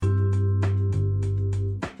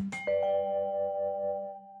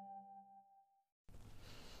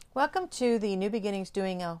Welcome to the New Beginnings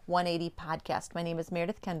Doing a 180 podcast. My name is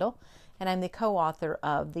Meredith Kendall, and I'm the co-author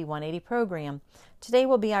of the 180 program. Today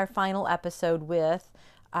will be our final episode with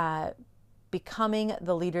becoming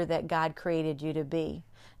the leader that God created you to be.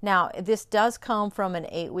 Now, this does come from an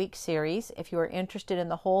 8-week series. If you are interested in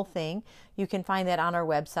the whole thing, you can find that on our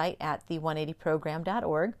website at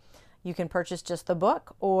the180program.org. You can purchase just the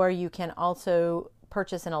book, or you can also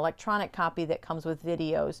purchase an electronic copy that comes with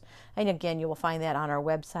videos. And again, you will find that on our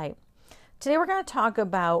website. Today we're going to talk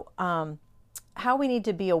about how we need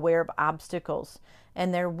to be aware of obstacles.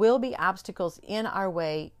 And there will be obstacles in our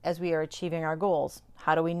way as we are achieving our goals.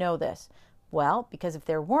 How do we know this? Well, because if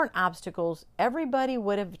there weren't obstacles, everybody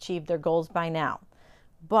would have achieved their goals by now.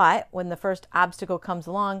 But when the first obstacle comes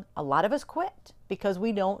along, a lot of us quit because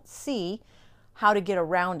we don't see how to get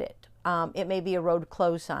around it. It may be a road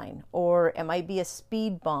closed sign, or it might be a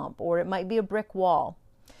speed bump, or it might be a brick wall.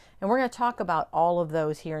 And we're going to talk about all of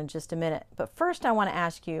those here in just a minute. But first, I want to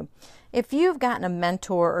ask you, if you've gotten a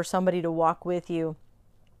mentor or somebody to walk with you,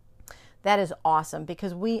 that is awesome,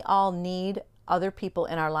 because we all need other people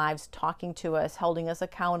in our lives talking to us, holding us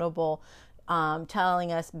accountable,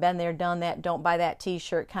 telling us, been there, done that, don't buy that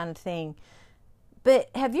t-shirt kind of thing. But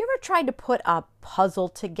have you ever tried to put a puzzle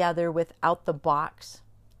together without the box?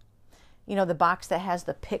 You know, the box that has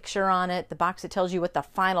the picture on it, the box that tells you what the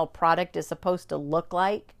final product is supposed to look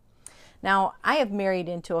like. Now, I have married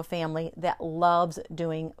into a family that loves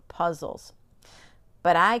doing puzzles.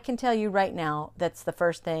 But I can tell you right now, that's the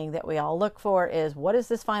first thing that we all look for is, what is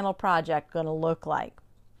this final project going to look like?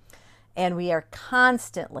 And we are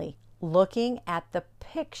constantly looking at the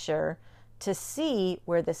picture to see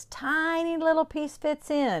where this tiny little piece fits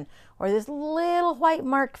in, or this little white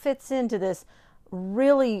mark fits into this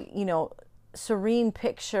really, serene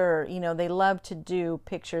picture. They love to do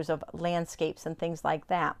pictures of landscapes and things like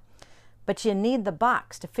that. But you need the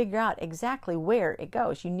box to figure out exactly where it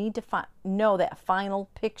goes. You need to know that final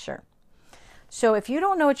picture. So if you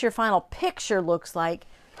don't know what your final picture looks like,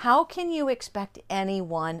 how can you expect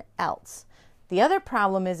anyone else? The other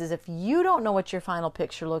problem is if you don't know what your final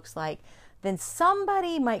picture looks like, then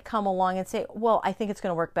somebody might come along and say, well, I think it's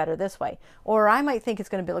going to work better this way. Or I might think it's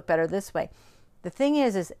going to look better this way. The thing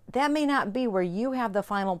is that may not be where you have the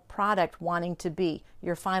final product wanting to be,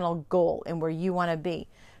 your final goal and where you want to be.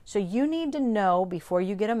 So you need to know before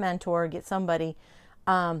you get a mentor or get somebody,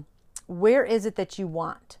 where is it that you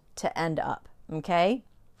want to end up, okay?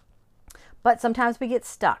 But sometimes we get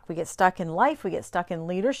stuck. We get stuck in life. We get stuck in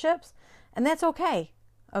leaderships, and that's okay,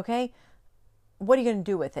 okay? What are you going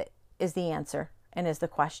to do with it is the answer and is the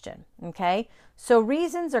question, okay? So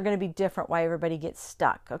reasons are going to be different why everybody gets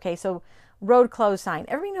stuck, okay? So road closed sign.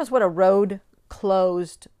 Everybody knows what a road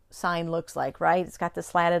closed sign looks like, right? It's got the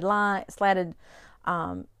slatted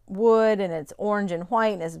wood, and it's orange and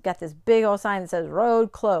white, and it's got this big old sign that says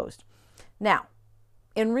road closed. Now,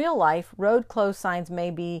 in real life, road closed signs may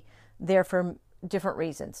be there for different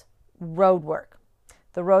reasons. Road work.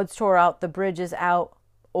 The road's tore out, the bridge is out,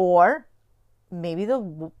 or maybe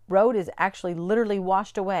the road is actually literally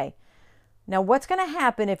washed away. Now, what's going to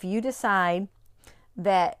happen if you decide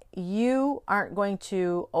that you aren't going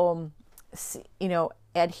to,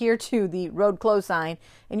 adhere to the road closed sign,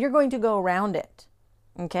 and you're going to go around it?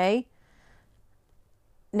 Okay.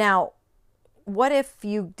 Now, what if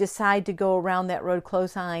you decide to go around that road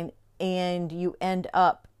closed sign and you end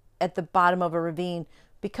up at the bottom of a ravine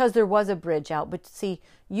because there was a bridge out? But see,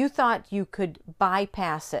 you thought you could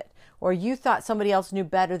bypass it, or you thought somebody else knew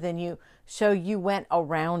better than you, so you went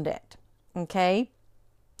around it. Okay.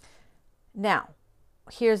 Now,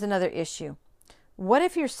 here's another issue. What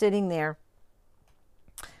if you're sitting there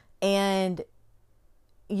and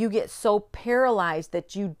you get so paralyzed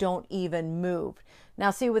that you don't even move?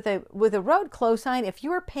 Now, see, with a road closed sign, if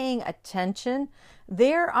you are paying attention,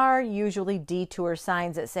 there are usually detour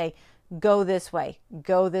signs that say, go this way,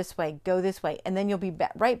 go this way, go this way, and then you'll be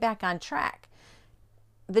right back on track.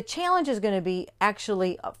 The challenge is going to be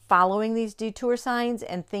actually following these detour signs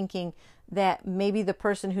and thinking that maybe the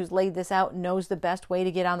person who's laid this out knows the best way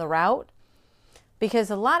to get on the route. Because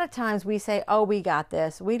a lot of times we say, oh, we got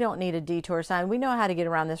this. We don't need a detour sign. We know how to get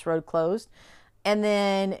around this road closed. And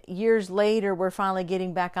then years later, we're finally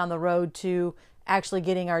getting back on the road to actually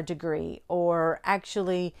getting our degree, or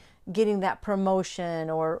actually getting that promotion,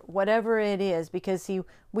 or whatever it is, because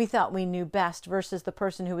we thought we knew best versus the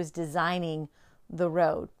person who was designing the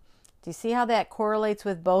road. Do you see how that correlates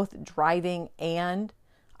with both driving and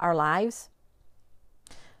our lives?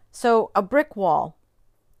 So a brick wall.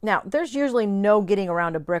 Now, there's usually no getting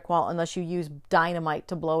around a brick wall unless you use dynamite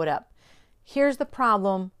to blow it up. Here's the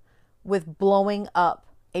problem with blowing up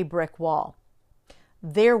a brick wall.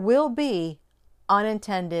 there will be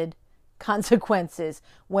unintended consequences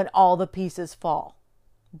when all the pieces fall.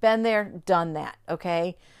 Been there, done that,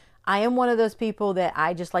 okay? I am one of those people that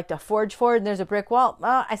I just like to forge forward and there's a brick wall.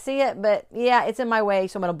 Oh, I see it, but yeah, it's in my way,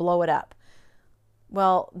 so I'm going to blow it up.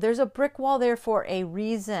 Well, there's a brick wall there for a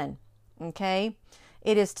reason, okay?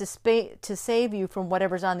 It is to save you from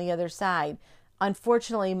whatever's on the other side.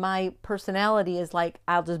 Unfortunately, my personality is like,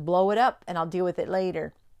 I'll just blow it up and I'll deal with it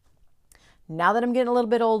later. Now that I'm getting a little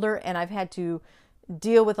bit older and I've had to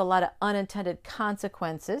deal with a lot of unintended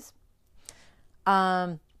consequences,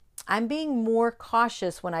 I'm being more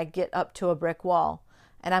cautious when I get up to a brick wall.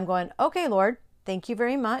 And I'm going, okay, Lord, thank you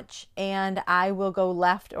very much. And I will go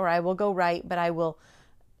left or I will go right, but I will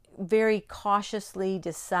very cautiously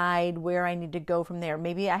decide where I need to go from there.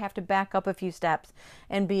 Maybe I have to back up a few steps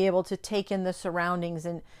and be able to take in the surroundings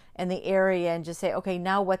and the area and just say, okay,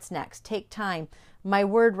 now what's next? Take time. My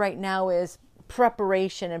word right now is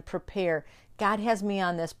preparation and prepare. God has me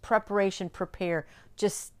on this preparation, prepare.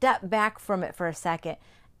 Just step back from it for a second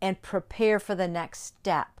and prepare for the next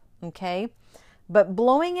step, okay? But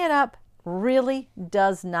blowing it up really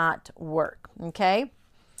does not work, okay?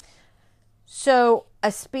 So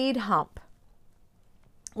a speed hump.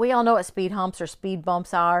 We all know what speed humps or speed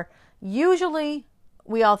bumps are. Usually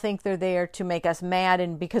we all think they're there to make us mad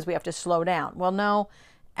and because we have to slow down. Well, no,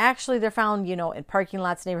 actually they're found, in parking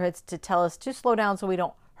lots, neighborhoods to tell us to slow down so we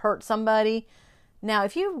don't hurt somebody. Now,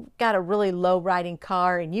 if you've got a really low riding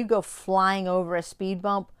car and you go flying over a speed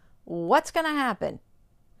bump, what's going to happen?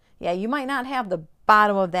 Yeah, you might not have the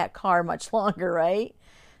bottom of that car much longer, right?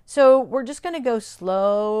 So we're just going to go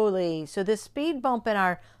slowly. So this speed bump in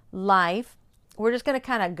our life, we're just going to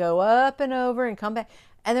kind of go up and over and come back.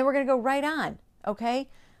 And then we're going to go right on, okay?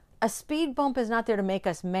 A speed bump is not there to make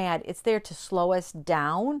us mad. It's there to slow us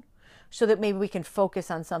down so that maybe we can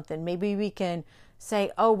focus on something. Maybe we can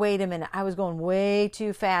say, oh, wait a minute, I was going way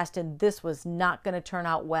too fast and this was not going to turn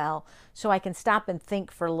out well. So I can stop and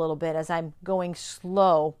think for a little bit as I'm going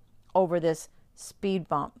slow over this speed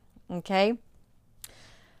bump, okay?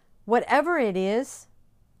 Whatever it is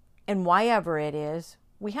and whyever it is,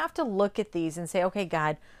 we have to look at these and say, okay,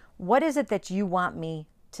 God, what is it that you want me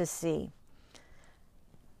to see?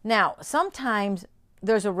 Now, sometimes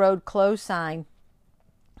there's a road closed sign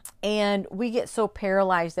and we get so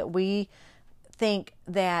paralyzed that we think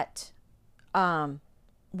that,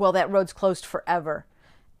 that road's closed forever.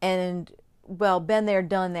 And, been there,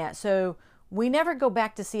 done that. So we never go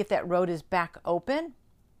back to see if that road is back open.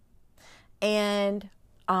 And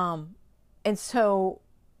so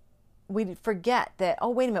we forget that, oh,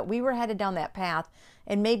 wait a minute, we were headed down that path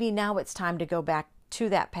and maybe now it's time to go back to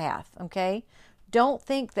that path, okay? Don't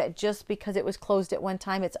think that just because it was closed at one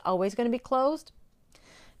time, it's always going to be closed.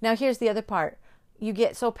 Now, here's the other part. You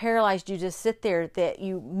get so paralyzed, you just sit there that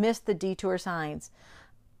you miss the detour signs.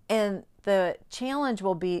 And the challenge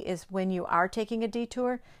is when you are taking a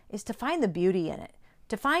detour is to find the beauty in it,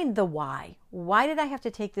 to find the why. Why did I have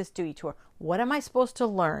to take this detour? What am I supposed to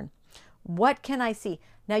learn? What can I see?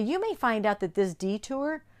 Now, you may find out that this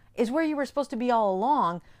detour is where you were supposed to be all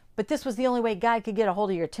along, but this was the only way God could get a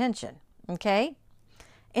hold of your attention, okay?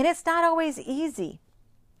 And it's not always easy.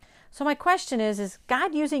 So my question is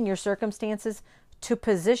God using your circumstances to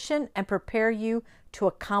position and prepare you to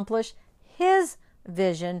accomplish His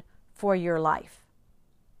vision for your life?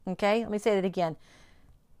 Okay, let me say that again.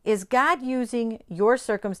 Is God using your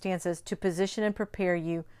circumstances to position and prepare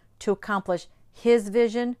you to accomplish His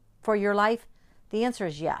vision for your life? The answer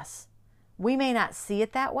is yes. We may not see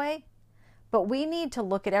it that way, but we need to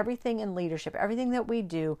look at everything in leadership, everything that we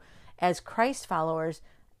do as Christ followers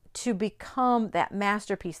to become that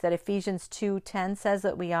masterpiece that Ephesians 2:10 says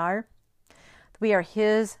that we are. We are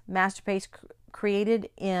His masterpiece created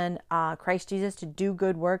in Christ Jesus to do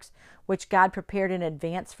good works, which God prepared in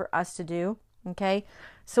advance for us to do. Okay,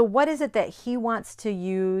 so what is it that He wants to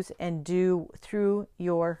use and do through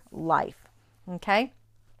your life? Okay,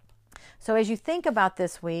 so as you think about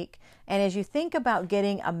this week, and as you think about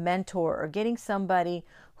getting a mentor or getting somebody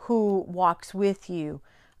who walks with you,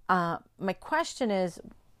 my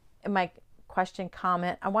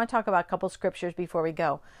comment, I want to talk about a couple scriptures before we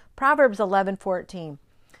go. Proverbs 11:14.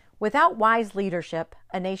 Without wise leadership,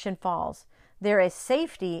 a nation falls. There is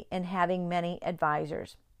safety in having many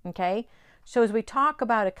advisors. Okay? So as we talk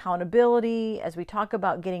about accountability, as we talk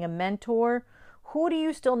about getting a mentor, who do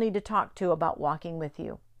you still need to talk to about walking with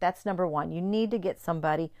you? That's number one. You need to get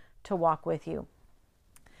somebody to walk with you.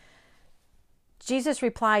 Jesus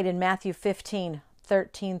replied in Matthew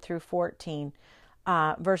 15:13 through 14.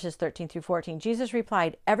 Verses 13 through 14. Jesus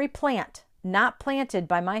replied, "Every plant not planted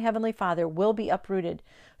by my heavenly Father will be uprooted,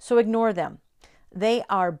 so ignore them. They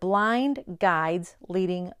are blind guides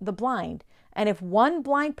leading the blind. And if one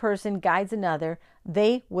blind person guides another,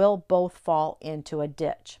 they will both fall into a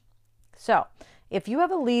ditch. So, if you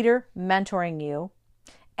have a leader mentoring you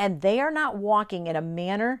and they are not walking in a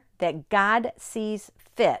manner that God sees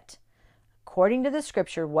fit, according to the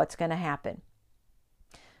scripture, what's going to happen?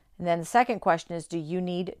 And then the second question is, do you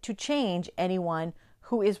need to change anyone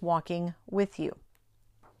who is walking with you?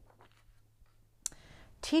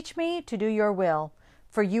 Teach me to do your will,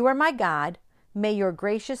 for you are my God. May your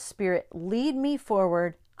gracious spirit lead me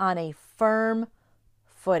forward on a firm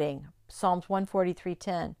footing. Psalms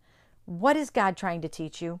 143:10. What is God trying to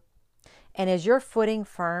teach you? And is your footing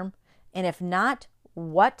firm? And if not,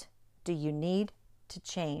 what do you need to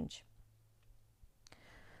change?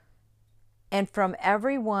 And from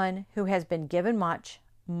everyone who has been given much,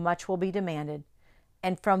 much will be demanded.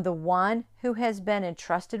 And from the one who has been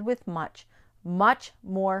entrusted with much, much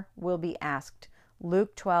more will be asked.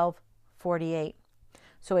 Luke 12:48.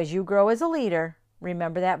 So as you grow as a leader,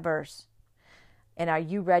 remember that verse. And are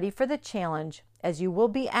you ready for the challenge, as you will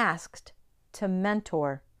be asked to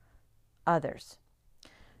mentor others?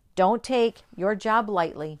 Don't take your job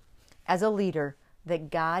lightly as a leader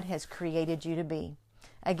that God has created you to be.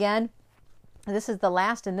 Again, this is the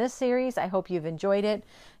last in this series. I hope you've enjoyed it.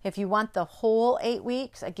 If you want the whole 8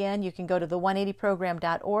 weeks, again, you can go to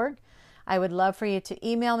the180program.org. I would love for you to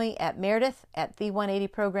email me at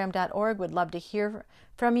meredith@the180program.org. Would love to hear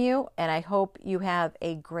from you, and I hope you have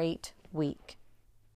a great week.